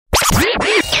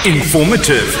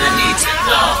Informative.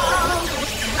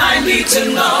 I need to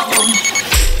know.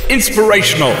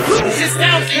 Inspirational. It's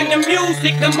out in the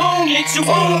music, the moment you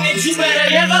own it, you better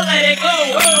never let it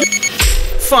go.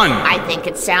 Fun. I think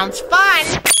it sounds fun.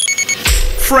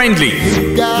 Friendly.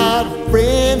 You got a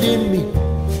friend in me.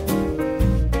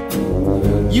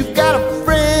 You got a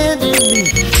friend in me.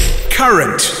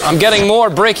 Current. I'm getting more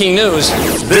breaking news.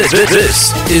 This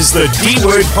is the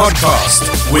D-Word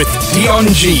Podcast with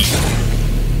Deon G.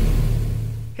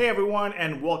 Hey everyone,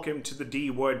 and welcome to the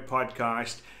D-Word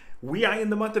Podcast. We are in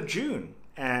the month of June,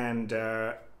 and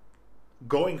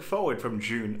going forward from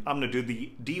June, I'm going to do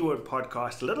the D-Word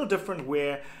Podcast a little different,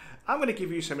 where I'm going to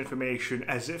give you some information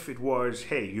as if it was,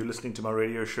 hey, you're listening to my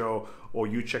radio show, or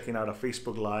you checking out a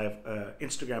Facebook Live,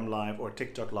 Instagram Live, or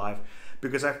TikTok Live,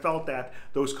 because I felt that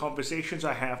those conversations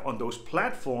I have on those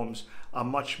platforms are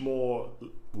much more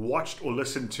watched or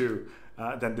listened to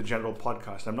than the general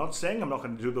podcast. I'm not saying I'm not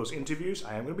going to do those interviews.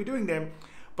 I am going to be doing them,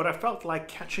 but I felt like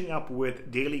catching up with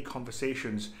daily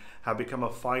conversations have become a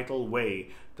vital way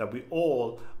that we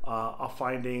all are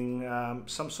finding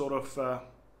some sort of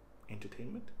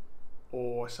entertainment,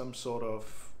 or some sort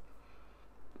of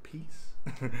peace,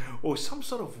 or some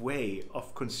sort of way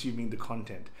of consuming the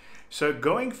content. So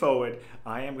going forward,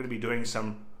 I am going to be doing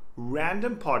some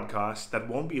random podcasts that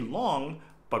won't be long,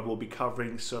 but will be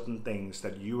covering certain things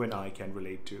that you and I can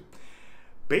relate to.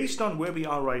 Based on where we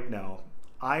are right now,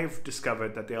 I've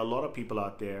discovered that there are a lot of people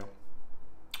out there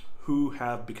who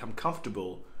have become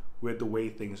comfortable with the way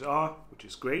things are, which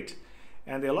is great.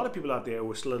 And there are a lot of people out there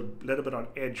who are still a little bit on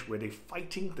edge, where they're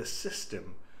fighting the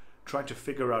system, trying to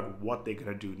figure out what they're going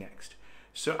to do next.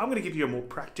 So I'm going to give you a more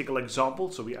practical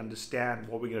example so we understand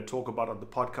what we're going to talk about on the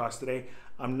podcast today.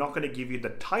 I'm not going to give you the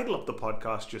title of the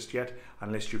podcast just yet,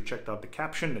 unless you've checked out the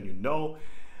caption and you know.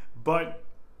 But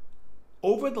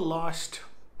over the last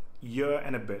year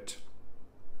and a bit,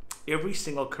 every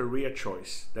single career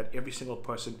choice that every single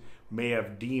person may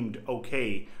have deemed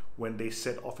okay when they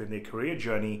set off in their career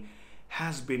journey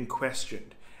has been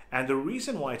questioned. And the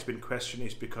reason why it's been questioned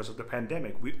is because of the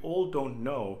pandemic. We all don't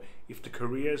know if the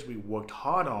careers we worked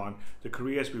hard on, the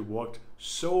careers we worked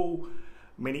so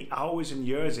many hours and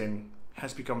years in,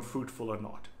 has become fruitful or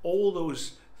not. All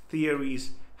those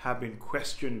theories have been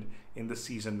questioned in the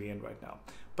season we're in right now.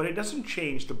 But it doesn't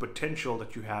change the potential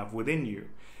that you have within you.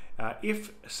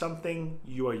 If something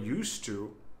you are used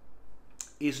to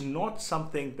is not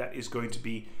something that is going to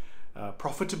be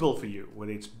profitable for you,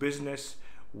 whether it's business,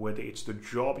 whether it's the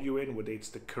job you're in, whether it's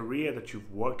the career that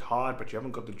you've worked hard but you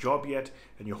haven't got the job yet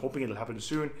and you're hoping it'll happen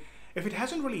soon, if it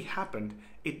hasn't really happened,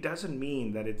 it doesn't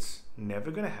mean that it's never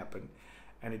going to happen,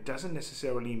 and it doesn't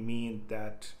necessarily mean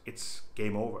that it's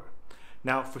game over.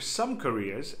 Now, for some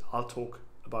careers, I'll talk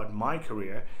about my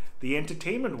career, the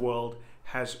entertainment world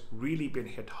has really been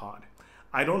hit hard.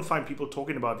 I don't find people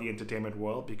talking about the entertainment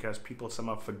world because people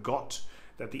somehow forgot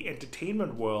that the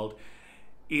entertainment world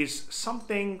is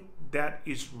something that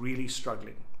is really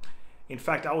struggling. In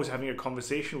fact, I was having a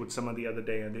conversation with someone the other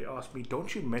day, and they asked me,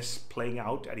 don't you miss playing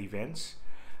out at events?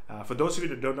 For those of you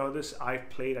that don't know this, I've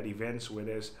played at events where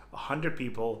there's 100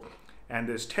 people and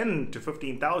there's 10 to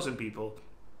 15,000 people.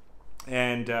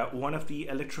 And one of the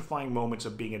electrifying moments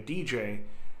of being a DJ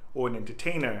or an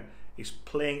entertainer is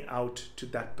playing out to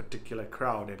that particular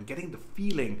crowd and getting the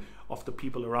feeling of the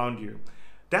people around you.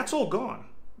 That's all gone.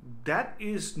 That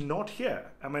is not here.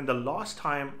 I mean, the last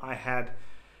time I had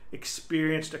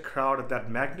experienced a crowd of that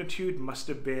magnitude must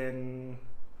have been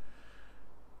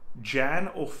Jan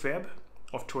or Feb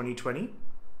of 2020.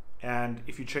 And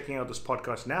if you're checking out this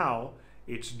podcast now,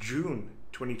 it's June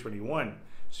 2021.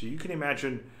 So you can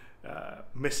imagine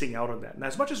missing out on that. And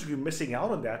as much as you're missing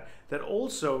out on that, that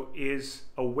also is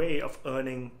a way of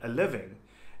earning a living.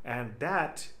 And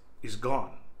that is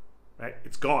gone. Right?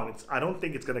 It's gone. I don't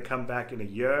think it's going to come back in a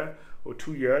year or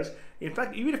 2 years. In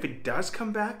fact, even if it does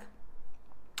come back,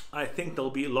 I think there'll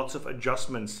be lots of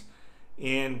adjustments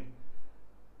in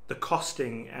the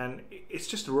costing, and it's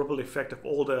just a ripple effect of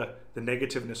all the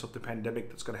negativeness of the pandemic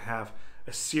that's going to have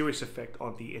a serious effect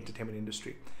on the entertainment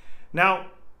industry. Now,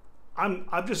 I'm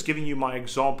just giving you my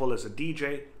example as a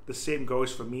DJ. The same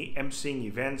goes for me emceeing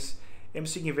events.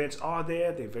 Emceeing events are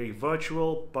there. They're very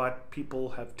virtual, but people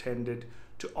have tended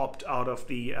to opt out of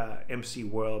the MC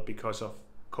world because of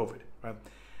COVID, right?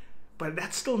 But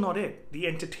that's still not it. The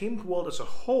entertainment world as a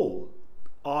whole,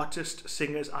 artists,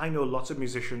 singers, I know lots of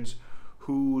musicians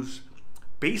whose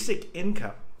basic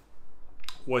income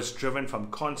was driven from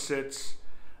concerts,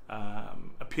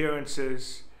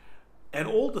 appearances, and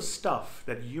all the stuff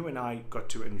that you and I got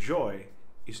to enjoy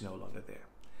is no longer there.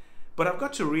 But I've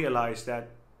got to realize that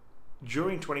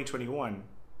during 2021,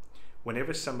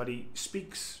 whenever somebody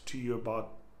speaks to you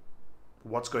about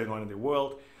what's going on in the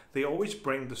world, they always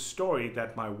bring the story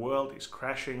that my world is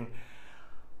crashing.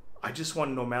 I just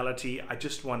want normality. I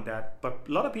just want that. But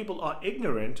a lot of people are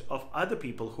ignorant of other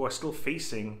people who are still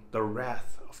facing the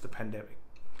wrath of the pandemic.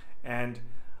 And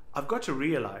I've got to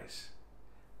realize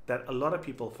that a lot of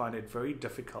people find it very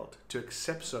difficult to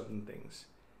accept certain things.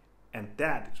 And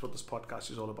that is what this podcast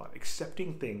is all about,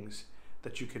 accepting things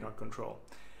that you cannot control.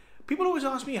 People always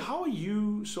ask me, how are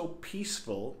you so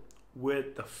peaceful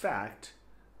with the fact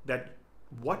that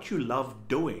what you love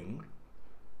doing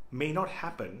may not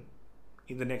happen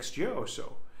in the next year or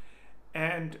so?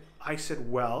 And I said,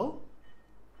 well,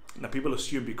 now people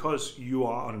assume because you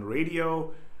are on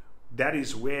radio, that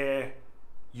is where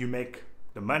you make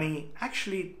the money.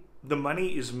 Actually, the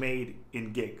money is made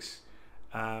in gigs.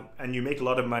 And you make a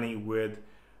lot of money with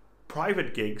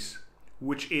private gigs,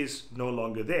 which is no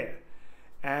longer there.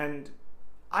 And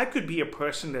I could be a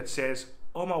person that says,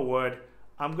 oh my word,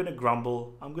 I'm going to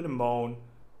grumble, I'm going to moan,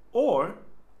 or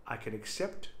I can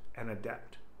accept and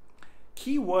adapt.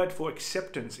 Key word for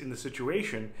acceptance in the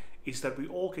situation is that we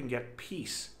all can get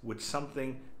peace with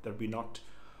something that we're not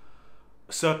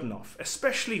certain of,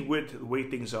 especially with the way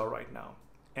things are right now.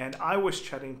 And I was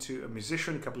chatting to a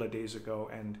musician a couple of days ago,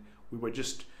 and we were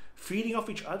just feeding off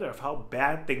each other of how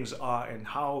bad things are and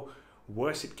how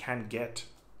worse it can get.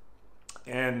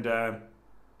 And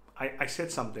I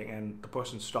said something, and the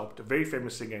person stopped, a very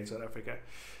famous singer in South Africa.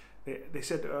 They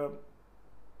said,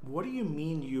 what do you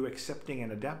mean you accepting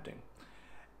and adapting?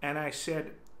 And I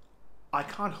said, I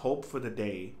can't hope for the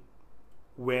day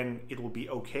when it will be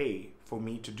okay for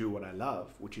me to do what I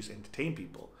love, which is entertain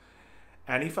people.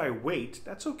 And if I wait,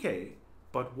 that's okay.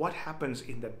 But what happens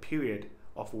in that period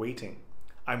of waiting?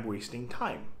 I'm wasting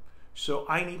time. So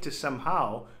I need to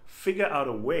somehow figure out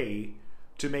a way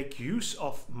to make use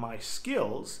of my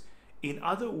skills in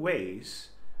other ways.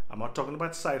 I'm not talking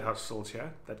about side hustles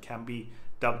here, that can be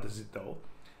dubbed as it though.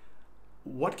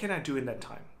 What can I do in that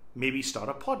time? Maybe start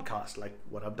a podcast like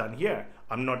what I've done here.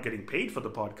 I'm not getting paid for the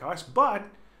podcast, but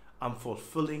I'm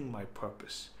fulfilling my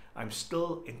purpose. I'm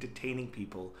still entertaining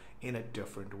people in a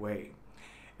different way.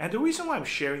 And the reason why I'm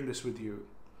sharing this with you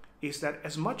is that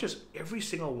as much as every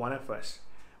single one of us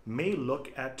may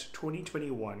look at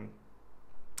 2021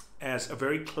 as a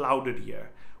very clouded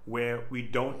year where we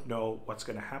don't know what's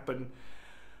going to happen,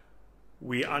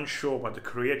 we're unsure about the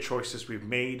career choices we've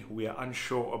made, we are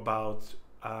unsure about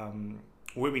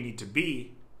where we need to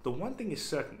be, the one thing is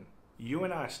certain: you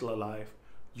and I are still alive,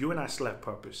 you and I still have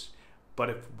purpose. But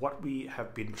if what we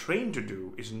have been trained to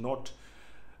do is not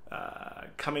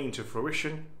coming into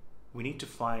fruition, we need to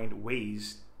find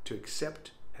ways to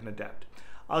accept and adapt.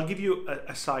 I'll give you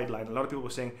a sideline. A lot of people are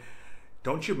saying,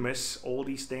 don't you miss all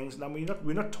these things? Now,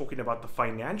 we're not talking about the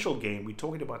financial gain. We're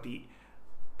talking about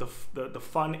the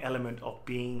fun element of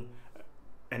being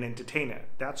an entertainer.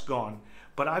 That's gone.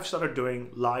 But I've started doing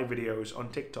live videos on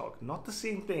TikTok. Not the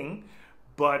same thing,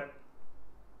 but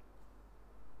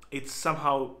it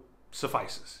somehow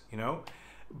suffices, you know?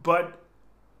 But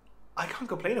I can't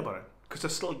complain about it because I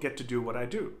still get to do what I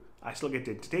do. I still get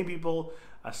to entertain people,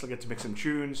 I still get to mix some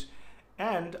tunes,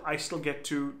 and I still get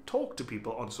to talk to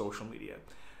people on social media.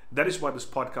 That is why this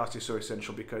podcast is so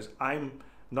essential, because I'm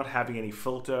not having any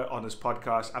filter on this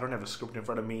podcast. I don't have a script in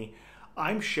front of me.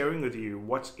 I'm sharing with you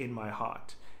what's in my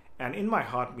heart. And in my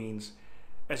heart means,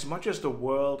 as much as the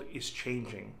world is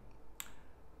changing,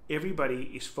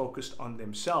 everybody is focused on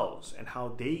themselves and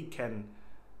how they can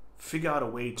figure out a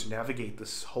way to navigate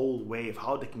this whole wave,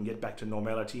 how they can get back to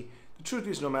normality. The truth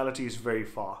is, normality is very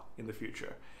far in the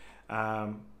future.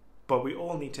 But we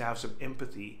all need to have some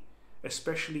empathy,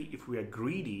 especially if we are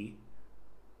greedy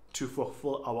to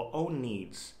fulfill our own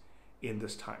needs in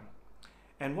this time.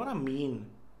 And what I mean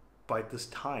by this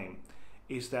time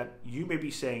is that you may be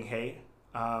saying, hey,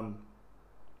 I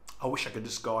wish I could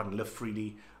just go out and live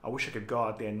freely. I wish I could go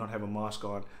out there and not have a mask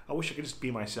on. I wish I could just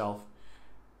be myself.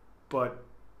 But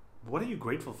what are you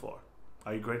grateful for?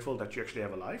 Are you grateful that you actually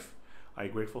have a life? Are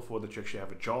you grateful for that you actually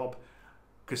have a job?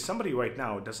 Because somebody right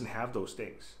now doesn't have those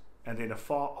things, and they're in a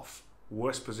far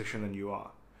worse position than you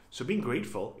are. So being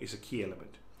grateful is a key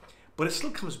element. But it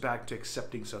still comes back to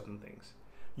accepting certain things.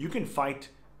 You can fight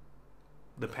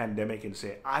the pandemic and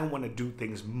say, I want to do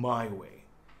things my way.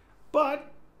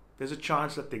 But there's a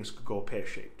chance that things could go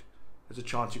pear-shaped. There's a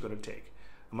chance you're going to take.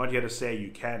 I'm not here to say you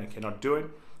can and cannot do it.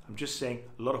 I'm just saying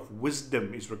a lot of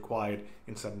wisdom is required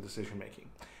in certain decision making.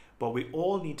 But we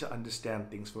all need to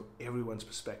understand things from everyone's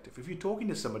perspective. If you're talking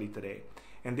to somebody today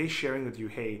and they're sharing with you,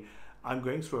 hey, I'm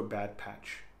going through a bad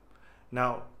patch.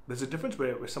 Now, there's a difference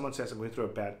where someone says I'm going through a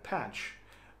bad patch,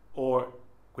 or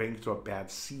going through a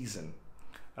bad season.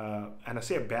 And I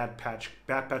say a bad patch.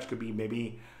 Bad patch could be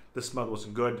maybe this month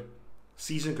wasn't good.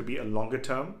 Season could be a longer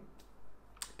term.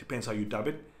 Depends how you dub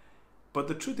it. But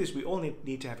the truth is we all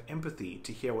need to have empathy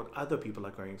to hear what other people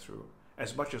are going through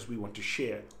as much as we want to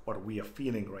share what we are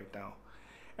feeling right now.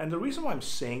 And the reason why I'm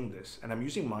saying this, and I'm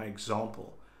using my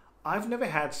example, I've never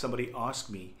had somebody ask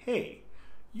me, hey,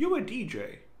 you're a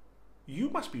DJ. You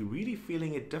must be really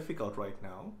feeling it difficult right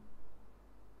now.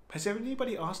 Has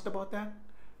anybody asked about that?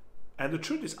 And the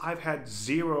truth is I've had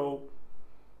 0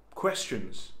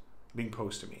 questions being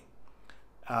posed to me.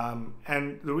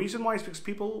 And the reason why is because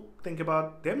people think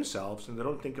about themselves and they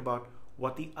don't think about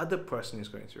what the other person is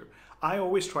going through. I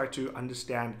always try to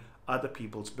understand other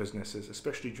people's businesses,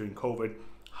 especially during COVID.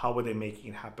 How are they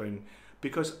making it happen?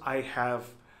 Because I have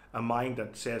a mind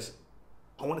that says,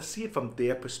 I want to see it from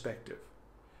their perspective.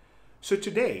 So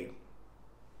today,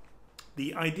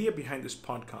 the idea behind this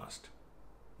podcast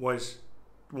was,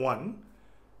 one,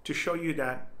 to show you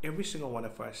that every single one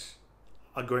of us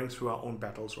are going through our own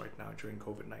battles right now during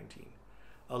COVID-19.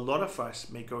 A lot of us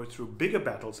may go through bigger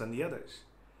battles than the others.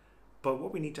 But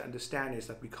what we need to understand is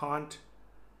that we can't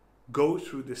go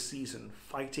through this season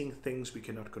fighting things we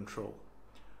cannot control.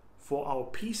 For our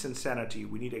peace and sanity,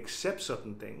 we need to accept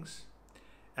certain things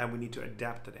and we need to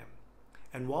adapt to them.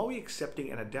 And while we're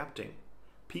accepting and adapting,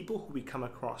 people who we come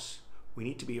across, we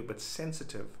need to be a bit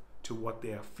sensitive to what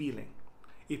they are feeling.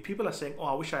 If people are saying, oh,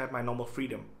 I wish I had my normal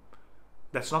freedom,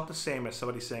 that's not the same as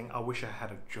somebody saying, I wish I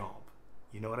had a job.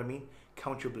 You know what I mean?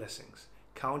 Count your blessings.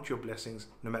 Count your blessings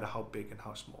no matter how big and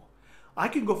how small. I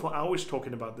can go for hours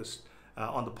talking about this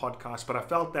on the podcast, but I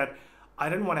felt that I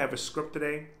didn't want to have a script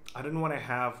today. I didn't want to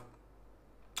have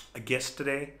a guest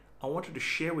today. I wanted to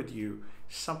share with you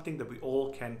something that we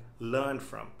all can learn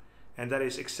from, and that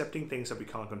is accepting things that we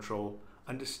can't control,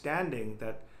 understanding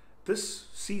that this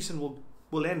season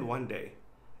will end one day,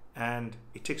 and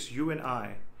it takes you and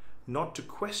I not to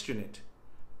question it,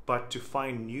 but to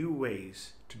find new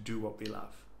ways to do what we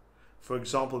love. For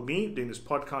example, me doing this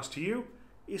podcast to you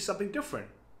is something different.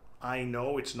 I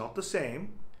know it's not the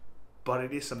same, but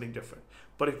it is something different.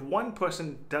 But if one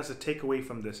person does a takeaway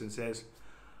from this and says,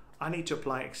 I need to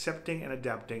apply accepting and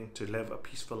adapting to live a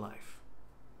peaceful life,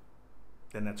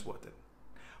 then that's worth it.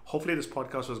 Hopefully this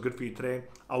podcast was good for you today.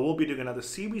 I will be doing another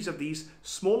series of these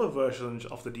smaller versions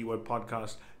of the D-Word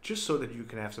podcast just so that you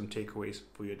can have some takeaways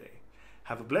for your day.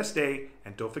 Have a blessed day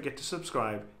and don't forget to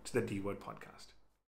subscribe to the D-Word podcast.